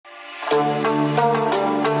What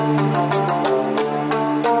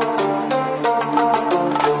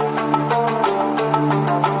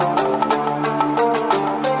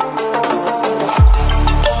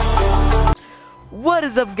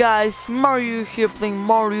is up, guys? Mario here playing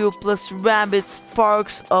Mario plus Rabbids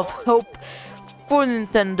Sparks of Hope for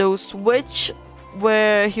Nintendo Switch.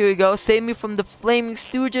 Where, here we go, save me from the Flaming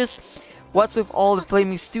Stooges. What's with all the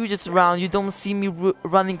Flaming Stooges around? You don't see me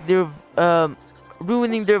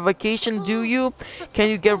ruining their vacation, do you? Can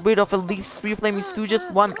you get rid of at least 3 Flaming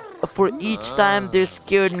Stooges? One for each time they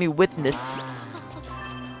scared me witness.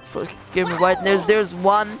 There's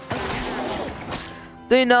one.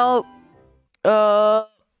 So you know,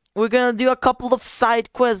 we're gonna do a couple of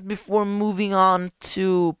side quests before moving on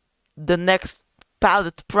to the next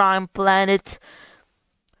Palette Prime planet.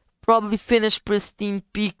 Probably finish Pristine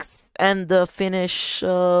Peaks and finish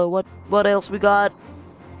what else we got?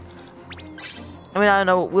 I mean, I don't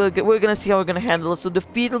know. We're gonna see how we're gonna handle it. So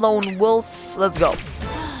defeat lone wolves. Let's go.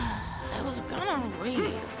 I was gonna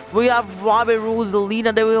read. We have Rabbid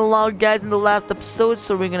Rosalina that we unlocked, guys, in the last episode.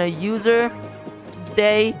 So we're gonna use her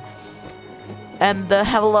today and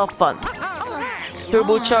have a lot of fun.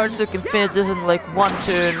 Turbocharge, so you can finish this in like 1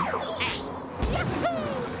 turn.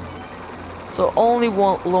 So only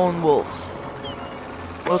one lone wolves.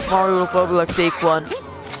 Well, Mario will probably like take one.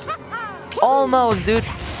 Almost, dude.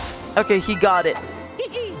 Okay, he got it.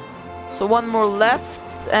 So one more left,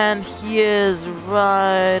 and he is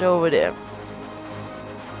right over there.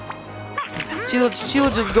 She'll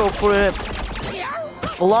just go for it.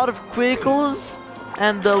 A lot of criticals,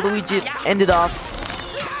 and Luigi ended off.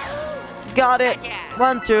 Got it.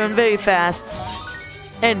 1 turn, very fast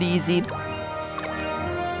and easy.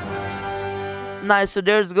 Nice, so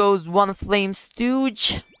there goes 1 Flame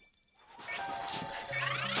Stooge.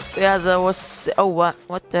 So yeah, as I was... Oh,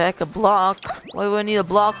 what the heck, a block? What do I need a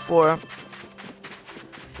block for?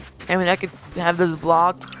 I mean, I could have this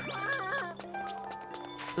block.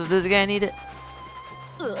 Does this guy need it?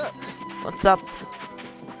 What's up?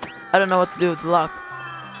 I don't know what to do with the block.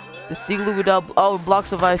 The igloo without... Oh,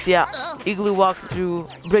 blocks of ice, yeah. Igloo walk through...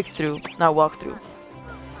 Breakthrough, not walk through.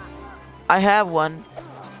 I have one.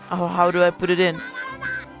 Oh, how do I put it in?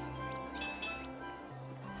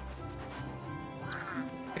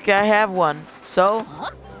 Okay, I have one. So?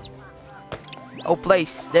 Oh,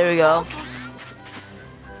 place. There we go.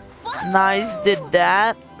 Nice, did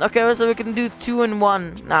that. Okay, so we can do 2 in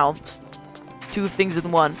 1 now. 2 things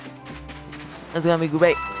in 1. That's gonna be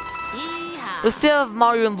great. We still have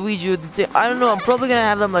Mario and Luigi. I don't know, I'm probably gonna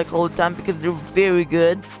have them like all the time because they're very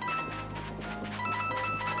good.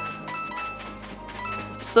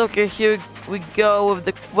 So, okay, here we go with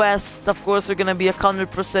the quest. Of course, we're gonna be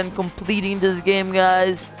 100% completing this game,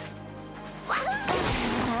 guys.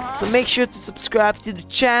 So make sure to subscribe to the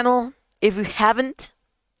channel if you haven't,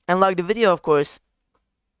 and like the video, of course.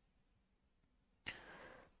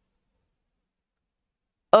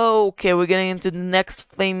 Okay, we're getting into the next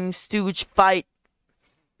Flaming Stooge fight.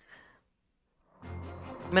 I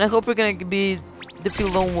mean, I hope we're gonna be defeat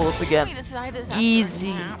lone wolves again.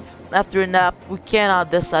 Easy. After a nap. We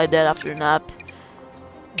cannot decide that after a nap.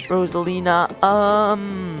 Rosalina.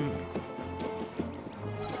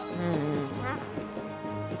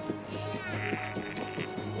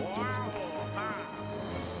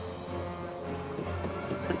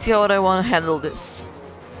 Let's see how I want to handle this.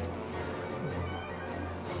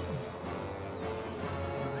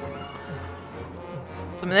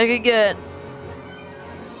 So I mean, I could get...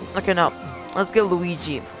 Okay, no. Let's get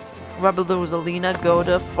Luigi. Rabbid Rosalina, go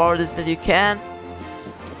the farthest that you can.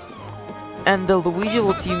 And the Luigi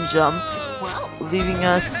will team jump, leaving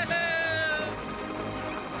us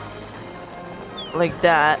like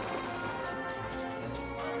that.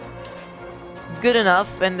 Good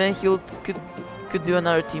enough, and then he could do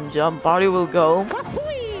another team jump. Mario will go.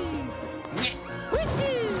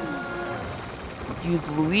 Use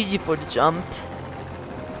Luigi for the jump.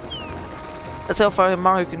 That's how far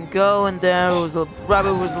Mario can go, and there was a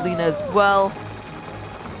Rabbid Rosalina as well.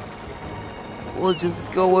 We'll just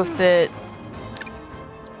go with it.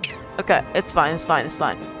 Okay, it's fine, it's fine, it's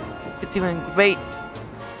fine. It's even great.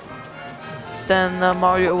 Then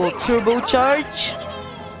Mario will turbocharge.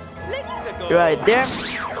 Right there.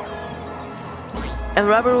 And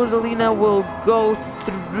Rabbid Rosalina will go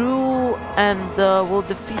through and will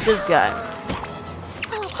defeat this guy.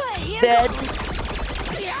 Dead.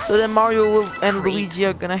 So then Mario and Luigi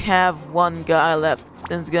are gonna have 1 guy left.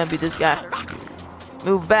 Then it's gonna be this guy.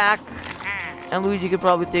 Move back. And Luigi could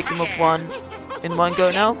probably take him off in one go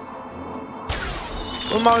now.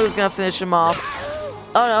 Well, Mario's gonna finish him off.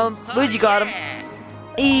 Oh no, Luigi got him.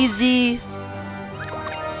 Easy.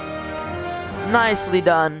 Nicely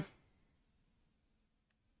done.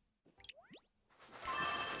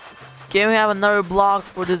 Okay, we have another block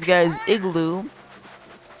for this guy's igloo.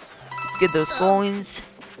 Let's get those coins.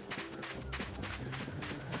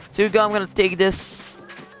 So here we go, I'm gonna take this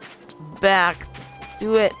back.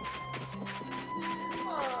 Do it.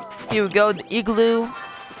 Here we go, the igloo.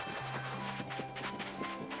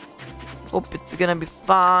 Hope it's gonna be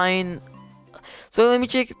fine. So let me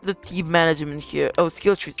check the team management here. Oh,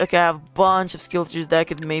 skill trees. Okay, I have a bunch of skill trees that I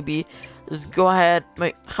could maybe just go ahead.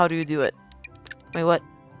 Wait, how do you do it? Wait, what?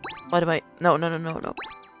 What am I? No.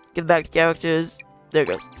 Get back to characters. There it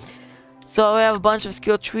goes. So I have a bunch of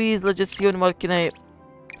skill trees. Let's just see what can I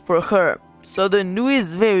for her. So the Nui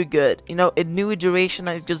is very good. You know, a Nui duration,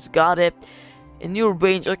 I just got it. A new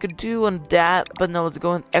range I could do on that, but no, let's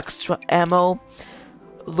go on extra ammo.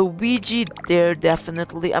 Luigi there,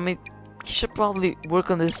 definitely. I mean, you should probably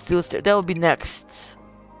work on the steel stair. That'll be next.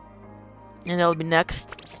 And that'll be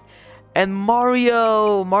next. And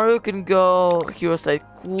Mario! Mario can go hero side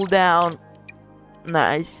cooldown.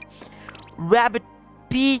 Nice. Rabbid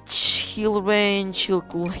Peach, heal range, heal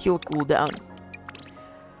cooldown.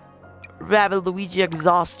 Rabbid Luigi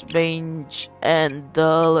exhaust range. And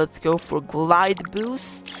let's go for glide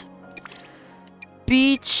boost.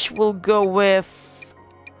 Peach will go with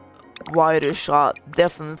wider shot,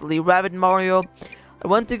 definitely. Rabbid Mario, I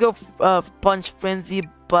want to go punch frenzy,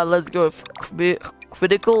 but let's go with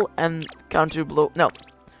critical and counter blow. No,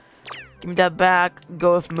 give me that back.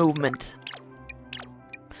 Go with movement.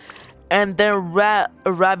 And then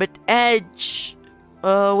Rabbid Edge,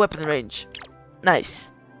 weapon range.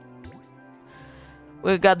 Nice.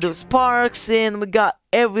 We got those sparks in. We got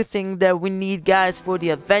everything that we need, guys, for the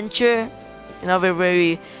adventure. You know, we're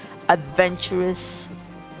very adventurous.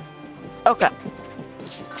 Okay.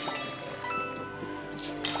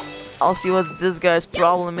 I'll see what this guy's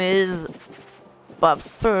problem is. But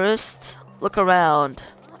first, look around.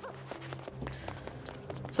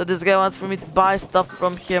 So this guy wants for me to buy stuff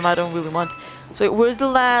from him. I don't really want. So where's the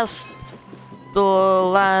last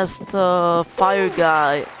fire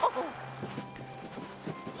guy?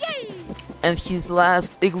 And his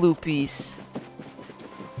last igloo piece.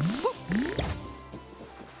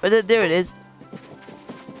 But there it is.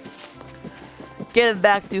 Get it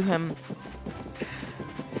back to him.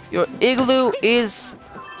 Your igloo is...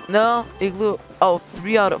 No, igloo... Oh,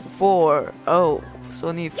 3 out of 4. Oh, so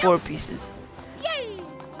I need 4 pieces.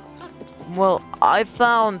 Well, I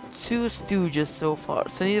found 2 stooges so far,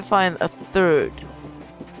 so I need to find a 3rd.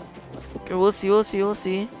 Okay, we'll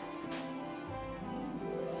see.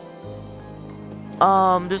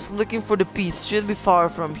 Just looking for the piece. Should be far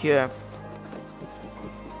from here.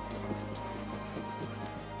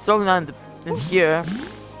 It's probably not in here.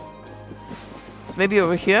 It's maybe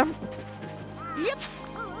over here.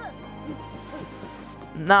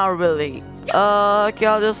 Not really. Okay,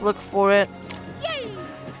 I'll just look for it.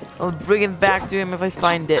 I'll bring it back to him if I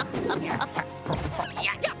find it.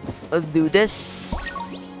 Let's do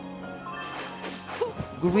this.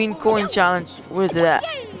 Green coin challenge. Where is it at?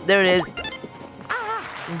 There it is.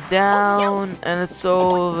 Down, and it's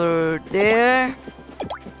over there.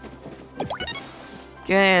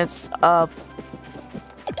 Okay, it's up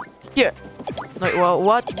here. Wait, well,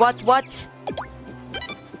 what?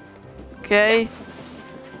 Okay.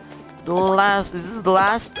 The last, is this the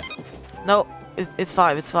last? No, it's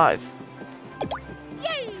 5, it's 5.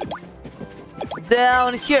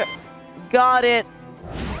 Down here. Got it.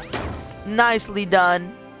 Nicely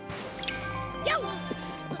done.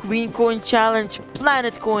 Green coin challenge,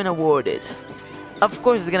 planet coin awarded. Of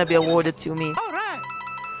course it's gonna be awarded to me.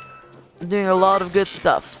 I'm doing a lot of good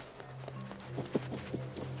stuff.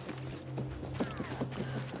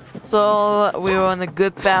 So we're on a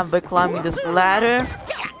good path by climbing this ladder.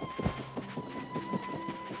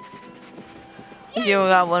 Here we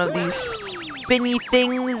got one of these spinny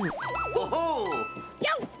things.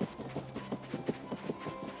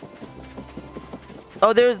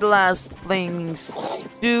 Oh, there's the last flaming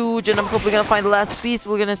stooge, and I'm probably gonna find the last piece.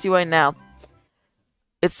 We're gonna see right now.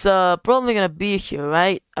 It's probably gonna be here,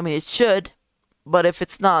 right? I mean, it should, but if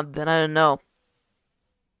it's not, then I don't know.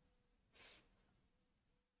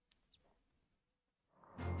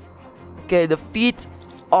 Okay, defeat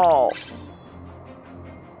all.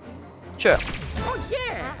 Sure. Oh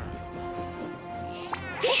yeah.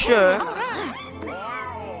 Sure.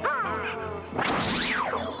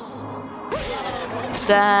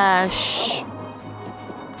 Dash.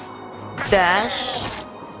 Dash.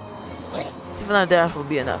 Let's see if another dash will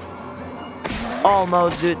be enough.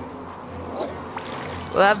 Almost, dude.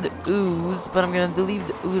 We'll have the ooze, but I'm gonna leave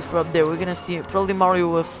the ooze for up there. We're gonna see probably Mario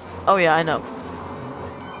with... Oh yeah, I know.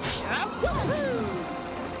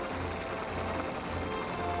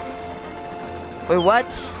 Wait, what?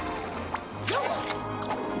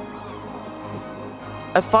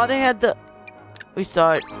 I thought I had the...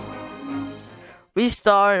 Restart.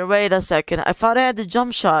 Restart. Wait a second. I thought I had the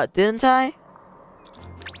jump shot, didn't I?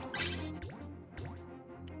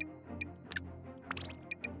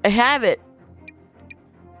 I have it.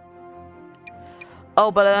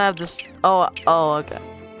 Oh, but I don't have this. Oh, okay.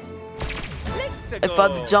 I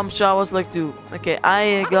thought the jump shot was like 2. Okay,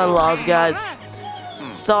 I got lost, guys.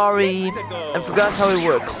 Sorry. I forgot how it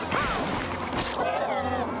works.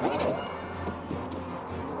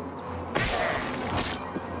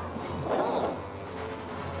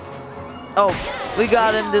 Oh, we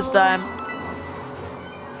got him this time.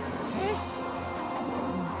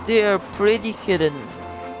 They're pretty hidden.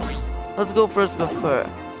 Let's go first with her.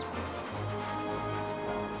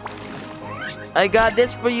 I got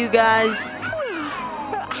this for you guys.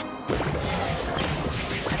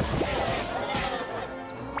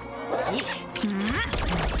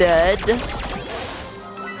 Dead.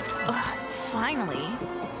 Finally.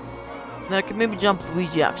 Now I can maybe jump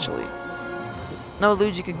Luigi actually. No,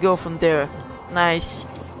 Luigi could go from there. Nice.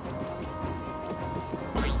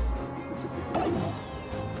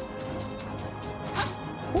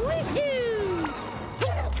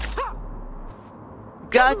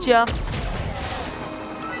 Gotcha.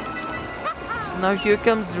 So now here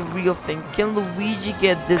comes the real thing. Can Luigi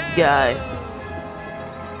get this guy?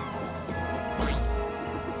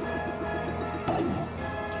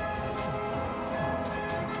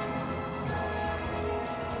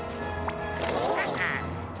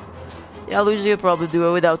 Yeah, Luigi will probably do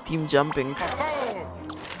it without team jumping.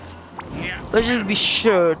 Let's just be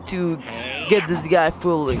sure to get this guy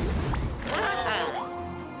fully.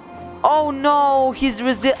 Oh no, he's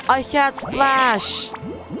I had splash.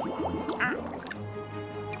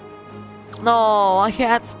 No, I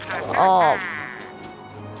had oh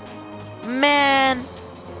man.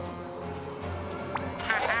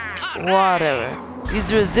 Whatever. He's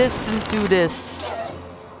resistant to this.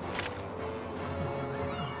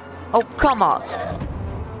 Oh, come on.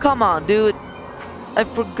 Come on, dude. I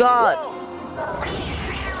forgot.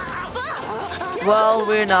 Well,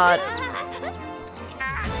 we're not.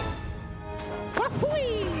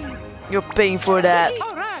 You're paying for that.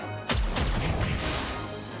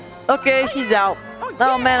 Okay, he's out.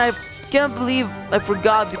 Oh man, I can't believe I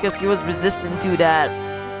forgot because he was resistant to that.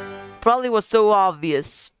 Probably was so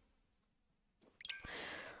obvious.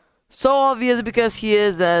 So obvious because he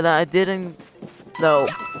is that I didn't know.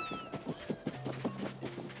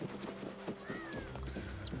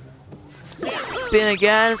 Spin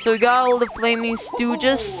again. So we got all the flaming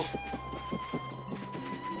stooges.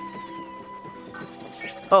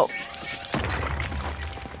 Oh.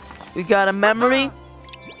 We got a memory.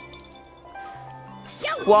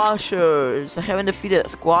 Squashers. I haven't defeated a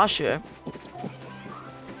squasher.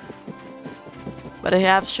 But I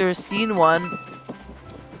have sure seen one.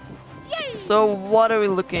 So what are we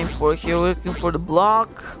looking for here? We're looking for the block.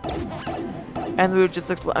 And we're just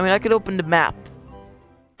exploring. I mean, I could open the map.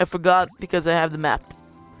 I forgot because I have the map.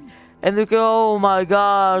 And look, oh my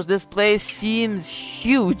gosh, this place seems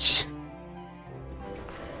huge.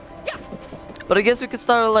 But I guess we could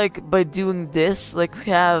start like by doing this. Like we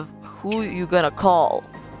have who you gonna call.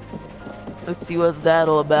 Let's see what's that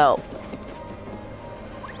all about.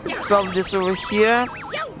 It's probably this over here.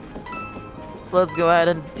 So let's go ahead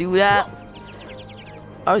and do that.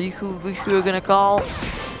 Are you who you're gonna call?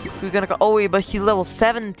 Who you gonna call? Oh wait, but he's level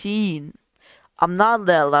 17. I'm not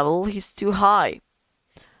that level. He's too high.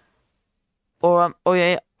 Or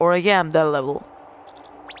I am that level.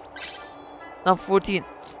 I'm 14.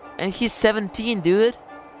 And he's 17, dude.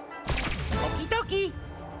 Okie dokie.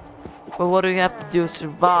 But what do you have to do?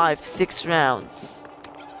 Survive 6 rounds.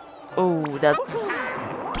 Oh, that's...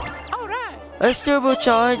 Alright. Let's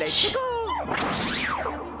turbocharge.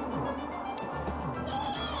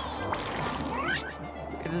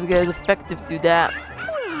 Okay, this guy is effective to that.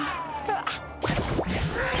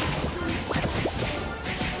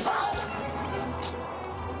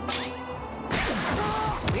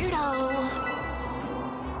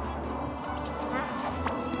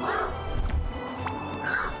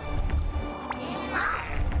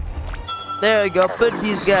 There we go, put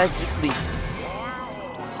these guys to sleep.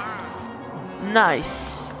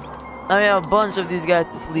 Nice. Now we have a bunch of these guys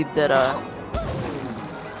to sleep that are...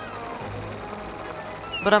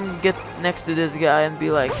 But I'm gonna get next to this guy and be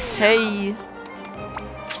like, hey,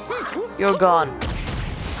 you're gone.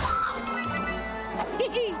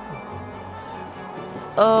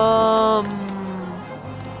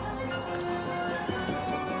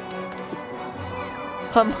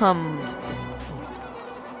 Hum.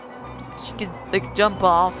 She could like jump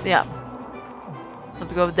off, yeah.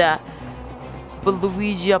 Let's go with that. Put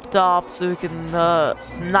Luigi up top so we can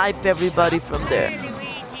snipe everybody from there.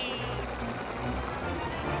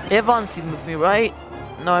 You have unseen with me, right?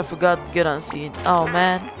 No, I forgot to get unseen. Oh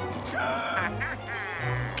man.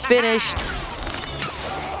 Finished.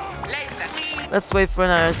 Let's wait for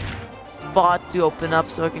another spot to open up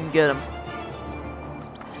so I can get him.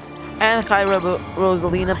 And hi, Rabbid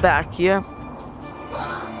Rosalina back here.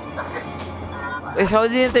 Wait, how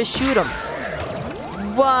didn't they shoot him?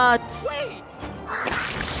 What?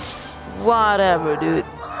 Whatever, dude.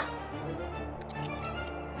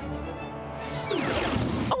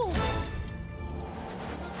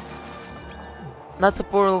 That's a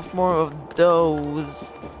portal of more of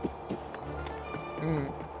those.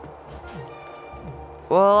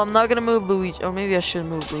 Well, I'm not gonna move Luigi. Or maybe I should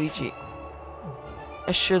move Luigi.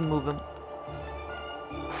 I should move him.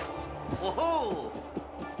 Whoa.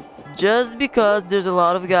 Just because there's a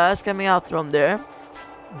lot of guys coming out from there.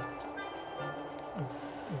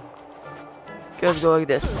 Let's go like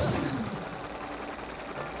this.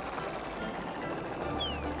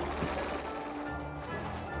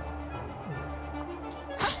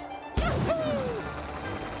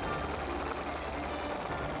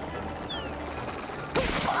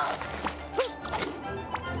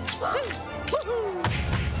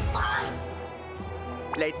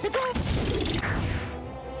 Let's go.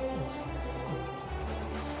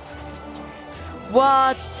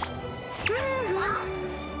 What?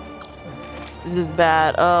 This is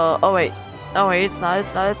bad. Oh wait. Oh wait, it's not.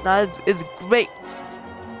 It's great.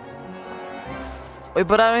 Wait,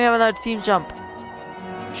 but I don't have another team jump.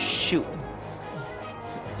 Shoot.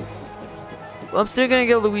 Well, I'm still gonna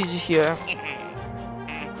get Luigi here.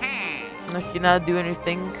 I cannot do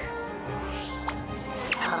anything.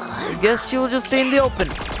 I guess she'll just stay in the open.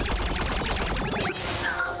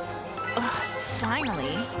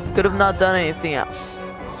 Finally. Could have not done anything else.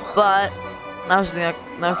 But now she's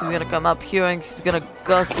gonna come up here and she's gonna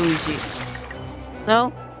gust Luigi.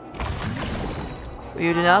 No?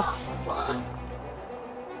 Weird enough.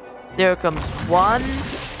 There comes 1,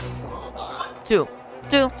 2.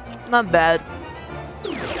 2. Not bad.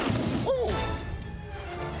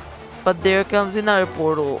 But there comes another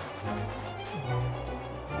portal.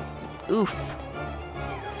 Oof.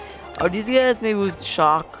 Are these guys maybe with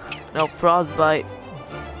shock? No, frostbite.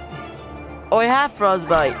 Oh, I have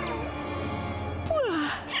frostbite.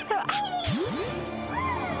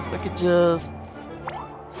 So I could just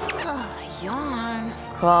Yawn.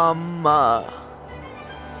 come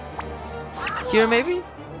here maybe?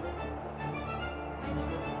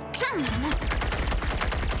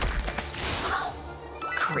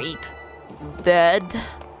 Creep. Dead.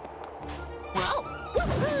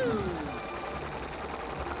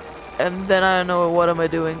 And then I don't know, what am I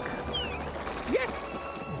doing?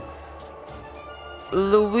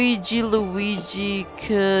 Luigi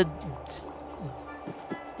could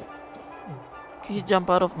he jump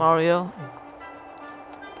out of Mario?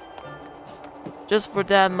 Just for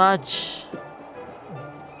that much?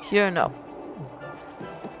 Here, no.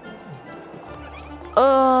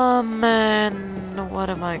 Oh man, what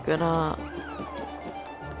am I gonna...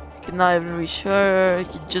 I cannot even reach her. He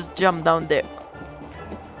can just jump down there.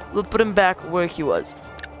 We'll put him back where he was.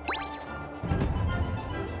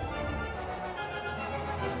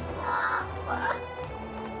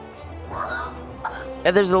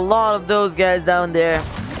 And there's a lot of those guys down there.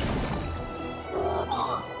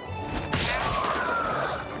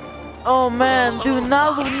 Oh man, dude,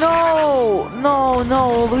 no,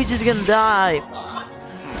 Luigi's gonna die.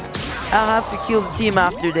 I'll have to kill the team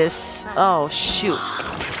after this. Oh shoot,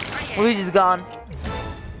 Luigi's gone.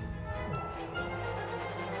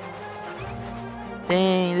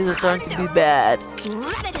 Dang, this is starting to be bad.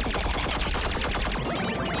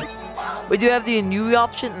 Wait, do you have the new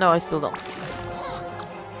option? No, I still don't.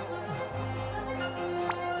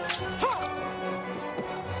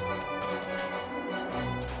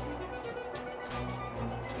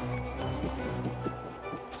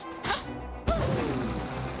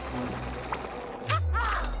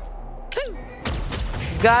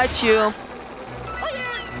 Got you.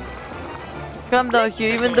 Come down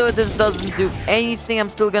here, even though this doesn't do anything, I'm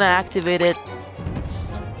still gonna activate it.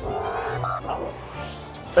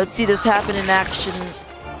 Let's see this happen in action.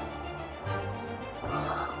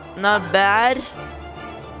 Not bad.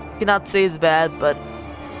 Cannot say it's bad, but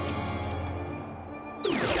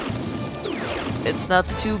it's not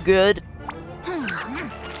too good.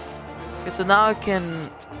 Okay, so now I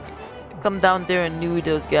can come down there and nuke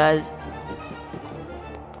those guys.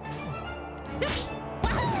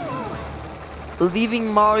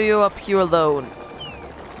 Leaving Mario up here alone.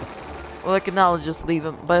 Well, I can now just leave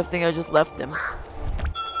him, but I think I just left him.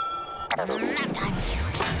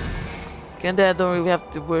 And I don't really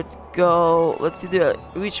have to where to go. Let's do it.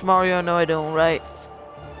 Reach Mario? No, I don't, right?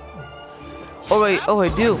 Oh wait, oh I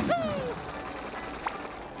do.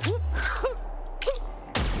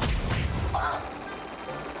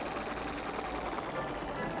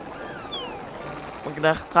 We're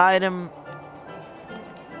gonna hide him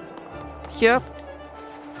here.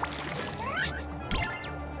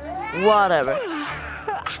 Whatever.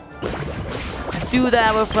 Do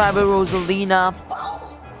that with Rabbid Rosalina.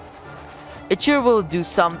 It sure will do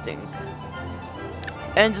something.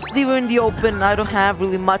 And just leave her in the open. I don't have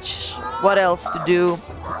really much what else to do.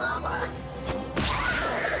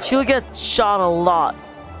 She'll get shot a lot.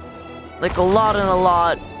 Like a lot and a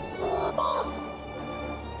lot.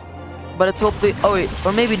 But it's hopefully... Oh wait,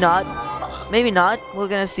 or maybe not. Maybe not. We're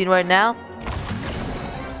gonna see it right now.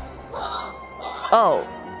 Oh.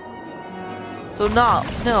 So no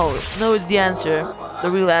is the answer.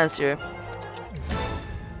 The real answer.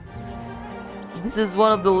 This is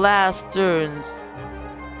one of the last turns.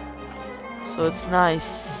 So it's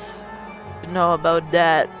nice to know about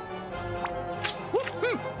that.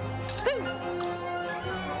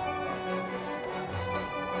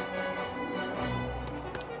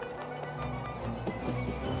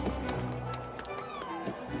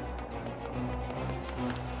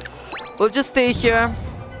 We'll just stay here.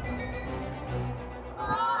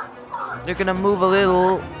 They're gonna move a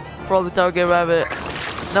little. Probably target Rabbid.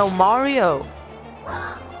 No, Mario.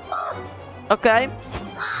 Okay.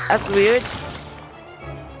 That's weird.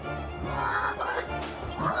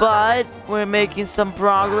 But we're making some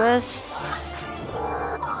progress.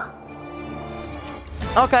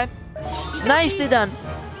 Okay. Nicely done.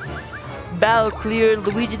 Battle cleared.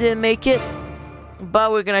 Luigi didn't make it.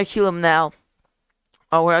 But we're gonna heal him now.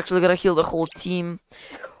 Oh, we're actually gonna heal the whole team.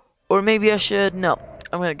 Or maybe I should... No.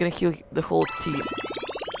 I'm gonna heal the whole team.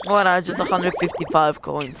 Why not? Just 155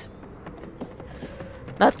 coins.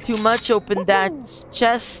 Not too much. Open that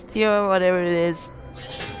chest here, whatever it is.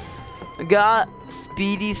 We got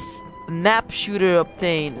Speedy Snap Shooter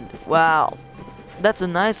obtained. Wow. That's a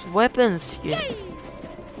nice weapon skin.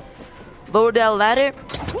 Lower that ladder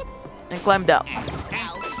and climb down.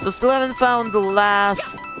 So still haven't found the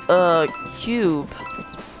last cube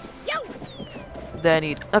that I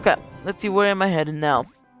need. Okay, let's see, where am I headed now?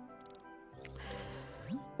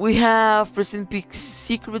 We have Prison Peak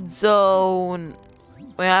Secret Zone.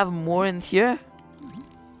 We have more in here.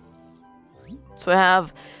 So I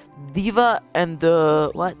have Diva and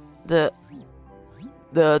the what? The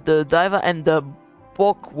Diva and the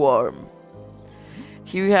Bookworm.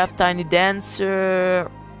 Here we have Tiny Dancer.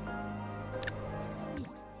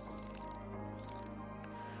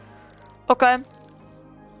 Okay.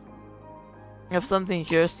 We have something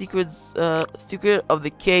here. Secret of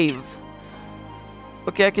the cave.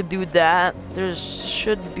 Okay, I can do that. There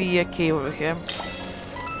should be a cave over here.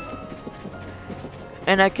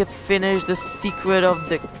 And I can finish the secret of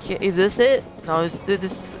the cave. Is this it? No, this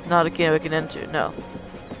is not a cave I can enter. No.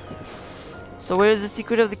 So where is the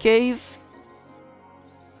secret of the cave?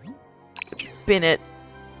 Pin it.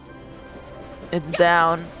 It's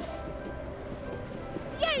down.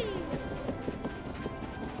 Yay!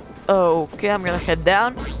 Okay, I'm gonna head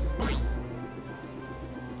down.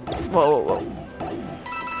 Whoa, whoa, whoa.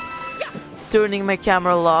 Turning my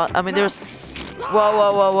camera a lot. I mean, there's... Whoa,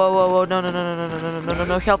 whoa, whoa, whoa, whoa, whoa. No, no, no, no, no, no, no, no, no,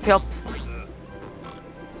 no. Help, help.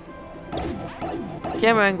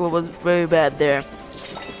 Camera angle was very bad there.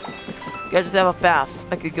 Okay, I just have a path.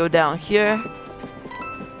 I could go down here.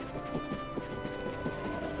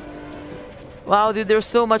 Wow, dude, there's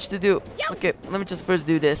so much to do. Okay, let me just first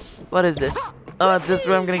do this. What is this? Oh, this is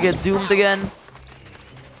where I'm gonna get doomed again.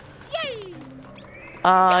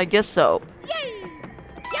 I guess so.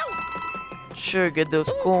 Sure, get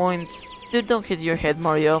those coins. Dude, don't hit your head,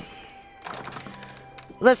 Mario.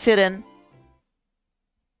 Let's hit in.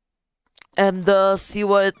 And see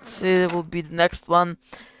what will be the next one.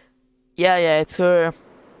 Yeah, it's her.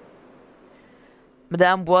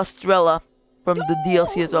 Madame Boistrella from the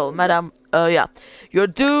DLC as well. Madame, yeah. You're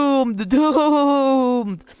doomed!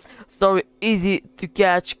 Doomed! Sorry, easy to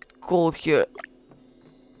catch cold here.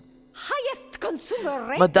 Highest consumer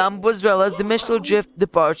rate. Madame Boisrella's dimensional drift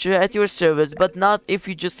departure at your service, but not if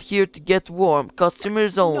you're just here to get warm.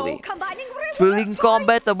 Customers only. No combining Thrilling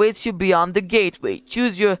combat awaits you beyond the gateway.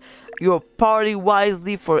 Choose your party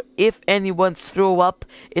wisely, for if anyone's throw up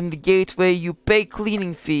in the gateway, you pay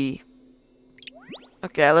cleaning fee.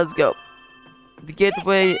 Okay, let's go. The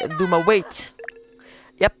gateway, do my weight.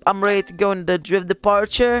 Yep, I'm ready to go in the drift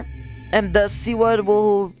departure and see what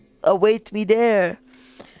will await me there.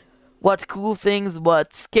 What cool things,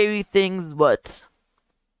 what scary things, what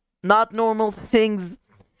not normal things.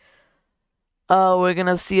 We're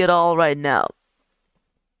gonna see it all right now.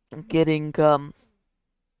 Getting the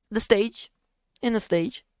stage. In the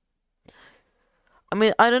stage. I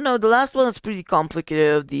mean, I don't know, the last one is pretty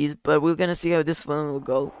complicated of these, but we're gonna see how this one will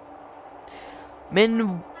go.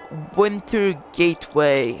 Winter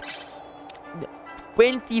Gateway.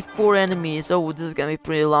 24 enemies. Oh, this is gonna be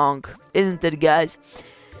pretty long, isn't it, guys?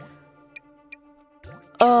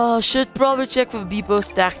 Should probably check with Beepo's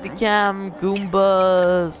Tacticam,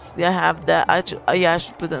 Goombas. Yeah, I have that. I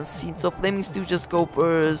should put on scene. So Flaming Stooges,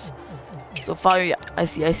 Scopers. So fire, yeah, I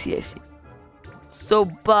see. So,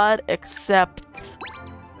 but except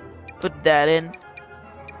put that in.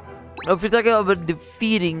 Now, if you're talking about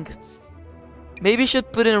defeating, maybe you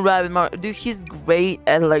should put in Rabbid Mario. Dude, he's great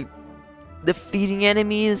at like defeating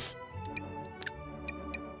enemies.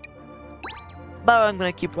 But I'm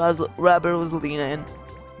gonna keep Rabbid Rosalina in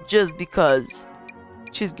just because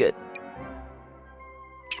she's good.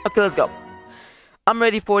 Okay, let's go. I'm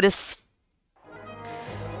ready for this.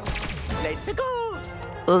 Let's go.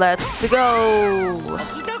 Let's go.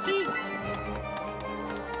 Okie dokie.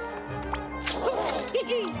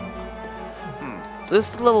 So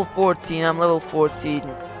this is level 14. I'm level 14.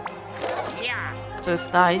 Yeah. So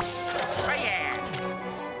it's nice. Oh yeah.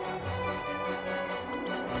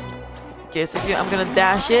 Okay, so here I'm gonna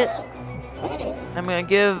dash it. I'm gonna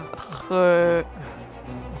give her.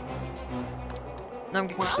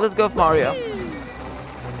 Let's go with Mario.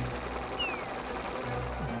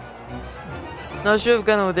 No, I should have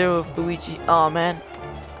gone over there with Luigi. Oh man.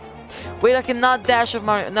 Wait, I cannot dash with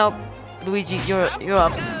Mario. No, Luigi, you're up.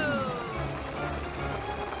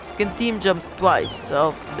 You can team jump twice,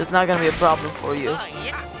 so it's not gonna be a problem for you. Oh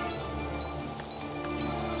yeah.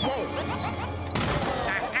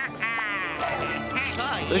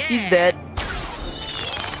 So he's dead.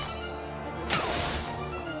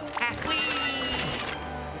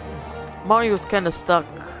 Mario's kind of stuck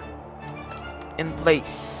in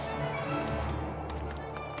place.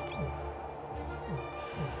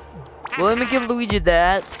 Well, let me give Luigi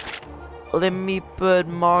that. Let me put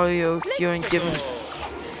Mario here and give him.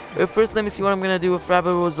 But first, let me see what I'm gonna do with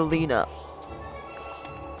Rabbid Rosalina.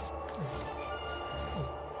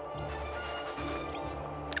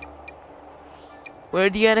 Where are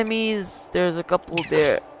the enemies? There's a couple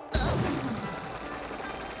there.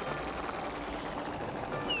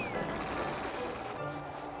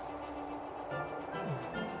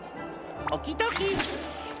 Okie dokie.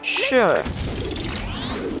 Sure.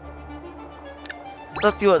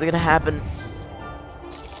 Let's see what's gonna happen.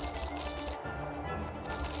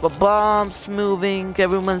 The bomb's moving,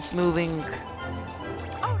 everyone's moving.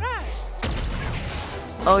 Alright.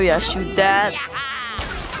 Oh yeah, shoot that.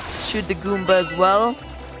 Shoot the Goomba as well.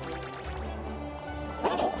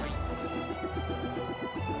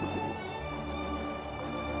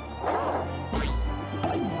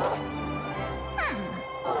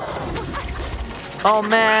 Oh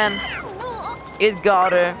man, it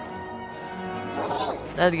got her.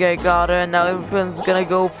 That guy got her, and now everyone's gonna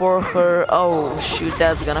go for her. Oh shoot,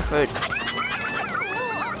 that's gonna hurt.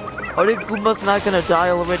 Are the Goombas not gonna die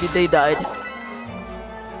already? They died.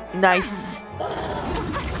 Nice.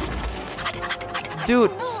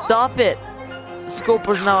 Dude, stop it. The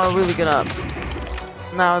Scopers now are really gonna...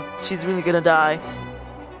 Now she's really gonna die.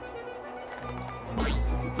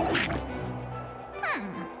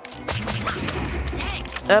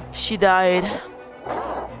 Yep, she died.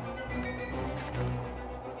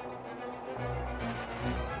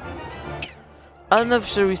 I don't know if I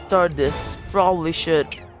should restart this. Probably should.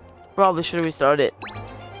 Probably should restart it.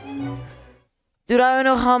 Dude, I don't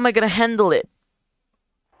know how am I gonna handle it.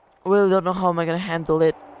 Really don't know how am I gonna handle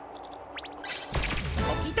it.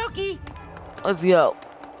 Okie dokie. Let's go.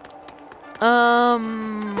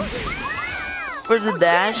 Where's the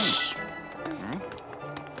dash?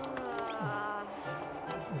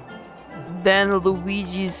 Then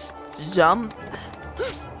Luigi's jump.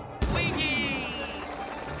 Luigi.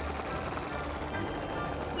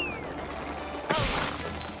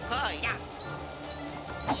 Oh yeah.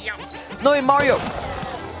 Yum. No, Mario!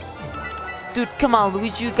 Dude, come on,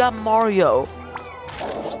 Luigi, you got Mario.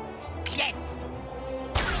 Yes.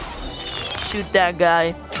 Shoot that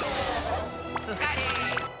guy.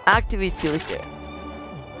 Activate Silly Stare.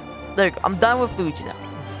 There you go. I'm done with Luigi now.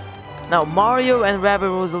 Now, Mario and Rabbid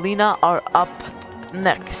Rosalina are up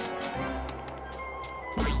next.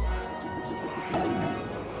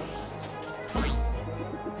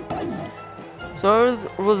 So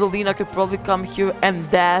Rosalina could probably come here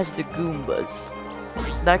and dash the Goombas.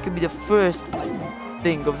 That could be the first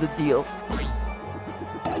thing of the deal.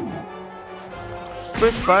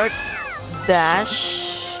 First part, dash.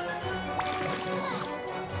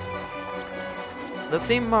 The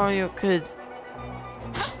thing Mario could...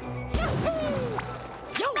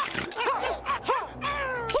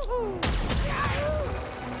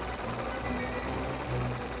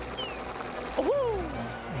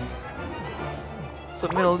 So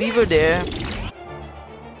I'm gonna leave her there.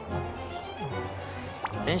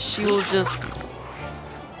 And she will just...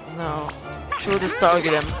 No. She'll just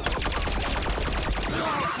target him.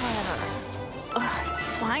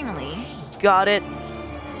 Finally. Got it.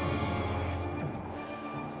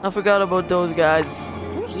 I forgot about those guys.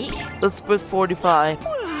 Let's put 45.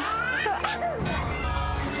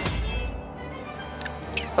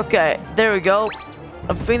 Okay, there we go.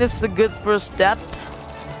 I think this is a good first step.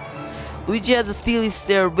 Luigi has the Steely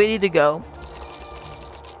Stare ready to go.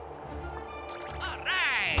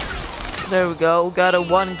 There we go. Got a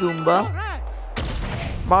 1 Goomba.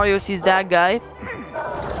 Mario sees that guy.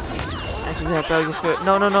 Actually, that target first.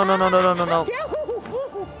 No.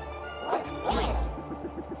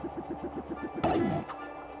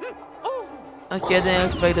 Okay, I didn't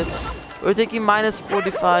expect this. We're taking minus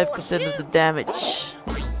 45% of the damage.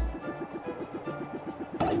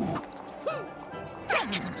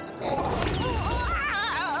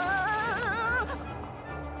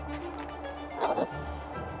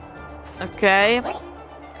 Okay.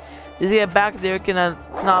 Is he back there? Can I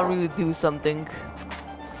not really do something?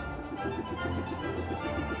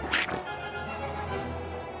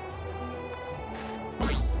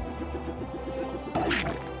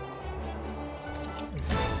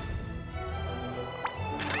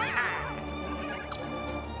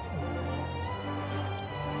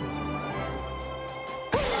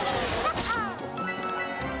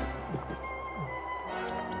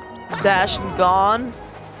 Dash and gone.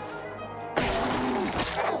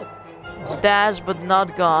 Dash but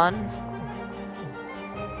not gone.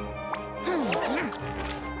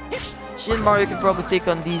 She and Mario can probably take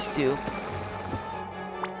on these two.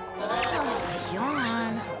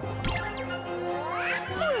 Yawn.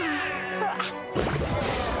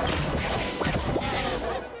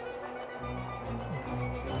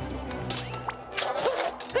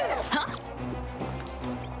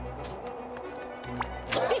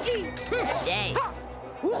 Yay.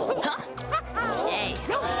 Yay.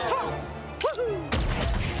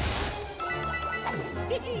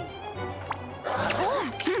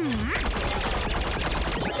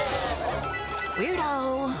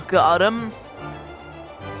 Weirdo. Got him.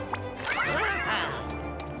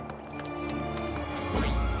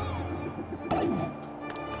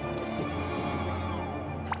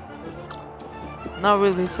 Not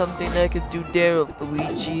really something that I could do there with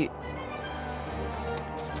Luigi.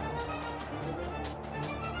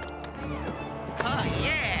 Oh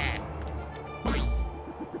yeah.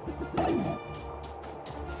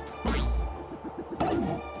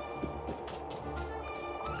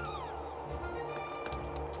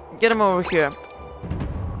 Get him over here.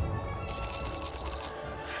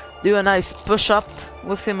 Do a nice push up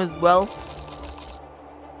with him as well.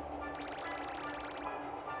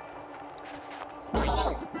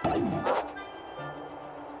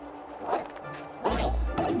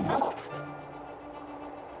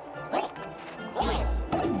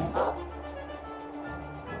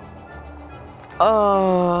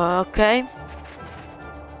 Okay.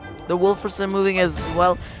 The wolfers are moving as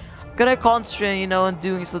well. I'm gonna concentrate, you know, on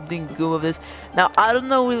doing something good with this. Now, I don't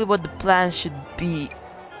know really what the plan should be.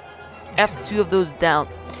 F2 of those down.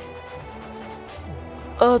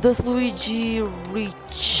 Does Luigi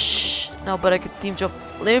reach? No, but I could team jump.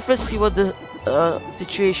 Let me first see what the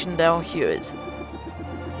situation down here is.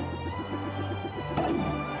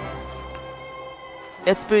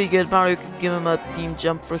 It's pretty good. Mario could give him a team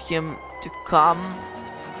jump for him to come.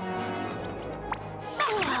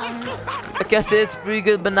 I guess it's pretty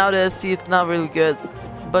good, but now that I see it's not really good.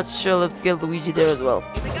 But sure, let's get Luigi there as well.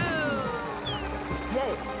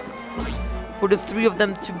 For the three of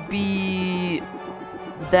them to be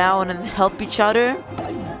down and help each other.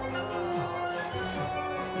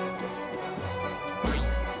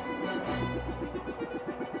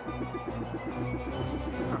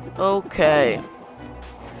 Okay.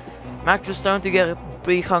 Max is starting to get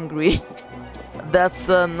pretty hungry. That's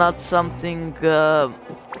not something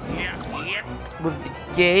with the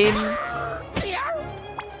game,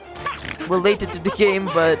 related to the game,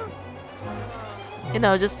 but you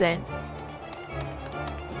know, just saying.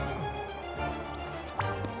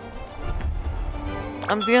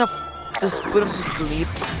 I'm gonna just put him to sleep,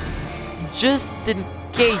 just in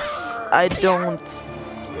case I don't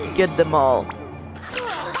get them all.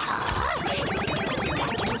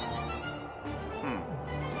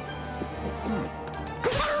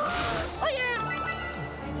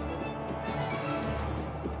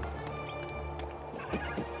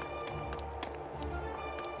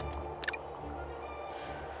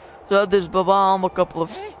 So there's Babam, a couple of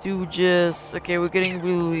Stooges. Okay, we're getting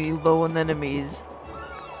really low on enemies.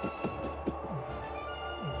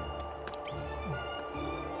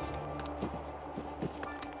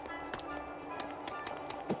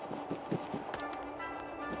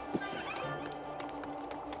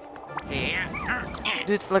 Dude,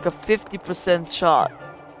 it's like a 50% shot.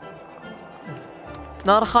 It's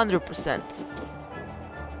not 100%.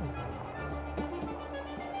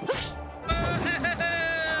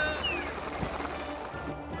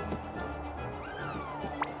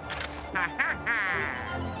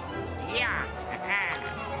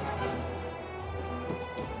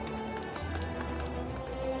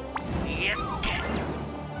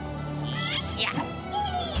 Yeah.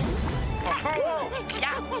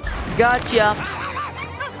 Gotcha.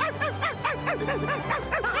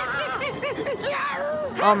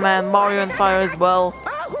 Oh man, Mario on fire as well.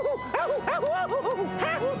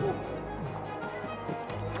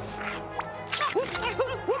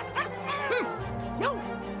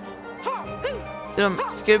 Dude, I'm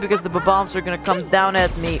scared because the bombs are gonna come down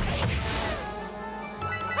at me.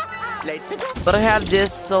 But I have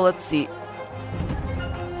this, so let's see.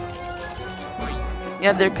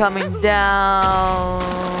 Yeah, they're coming down.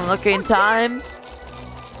 Okay, in time.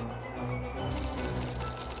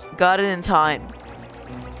 Got it in time.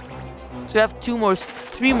 So we have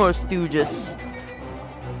three more Stooges.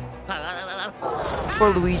 For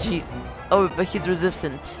Luigi. Oh, but he's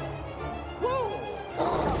resistant.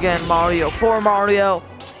 Again, Mario. Poor Mario.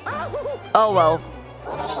 Oh well.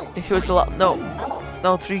 Here's a lot. No.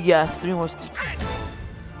 No, three. Yes, three more Stooges.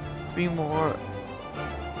 Three more.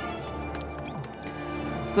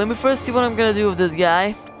 Let me first see what I'm gonna do with this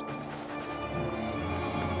guy.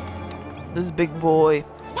 This big boy.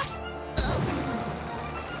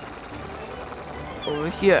 Over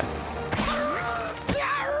here.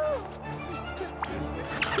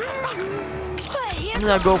 I'm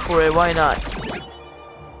gonna go for it, why not?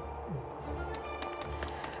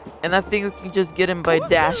 And I think we can just get him by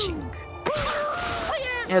dashing.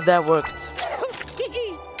 Yeah, that worked.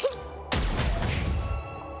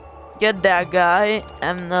 Get that guy,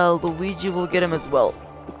 and Luigi will get him as well.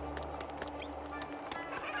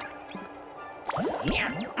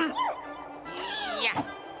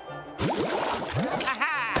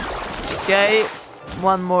 Okay,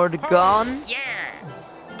 one more to gone.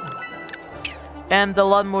 And a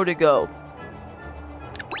lot more to go.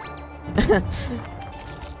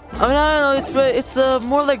 I mean, I don't know, it's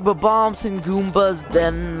more like bombs and Goombas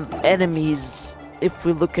than enemies, if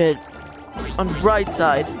we look at it on the bright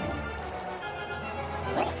side.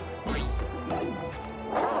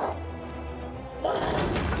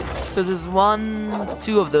 So there's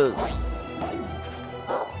two of those.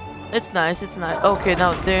 It's nice, it's nice. Okay,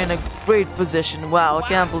 now they're in a great position. Wow, I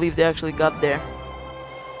can't believe they actually got there.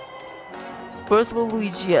 First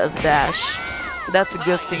Luigi has dash. That's a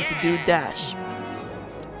good thing to do, dash.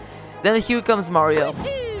 Then here comes Mario.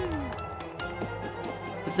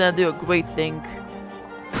 He's gonna do a great thing.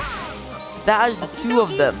 Dash the two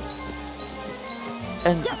of them.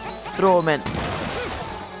 And throw them in.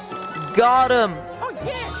 Got him!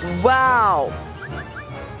 Wow!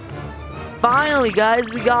 Finally, guys,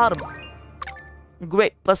 we got him.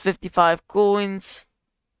 Great, plus 55 coins.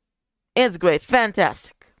 It's great,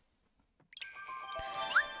 fantastic.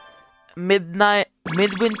 Midwinter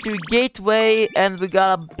Gateway, and we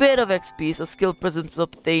got a bit of XP, so skill prisms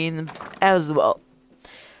obtained as well.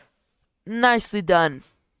 Nicely done.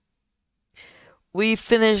 We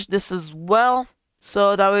finished this as well,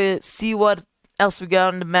 so now we see what else we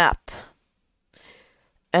got on the map.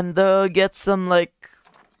 And get some, like,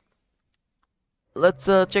 let's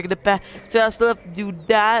check the path. So I still have to do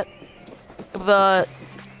that, but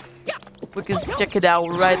we can check it out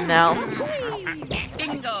right now.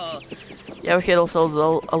 Yeah, we hit ourselves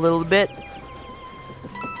a little bit.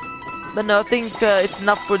 But no, I think it's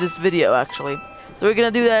enough for this video, actually. So we're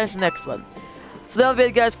gonna do that as the next one. So that'll be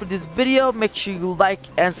it, guys, for this video. Make sure you like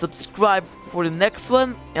and subscribe for the next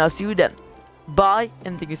one. And I'll see you then. Bye,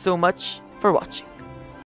 and thank you so much for watching.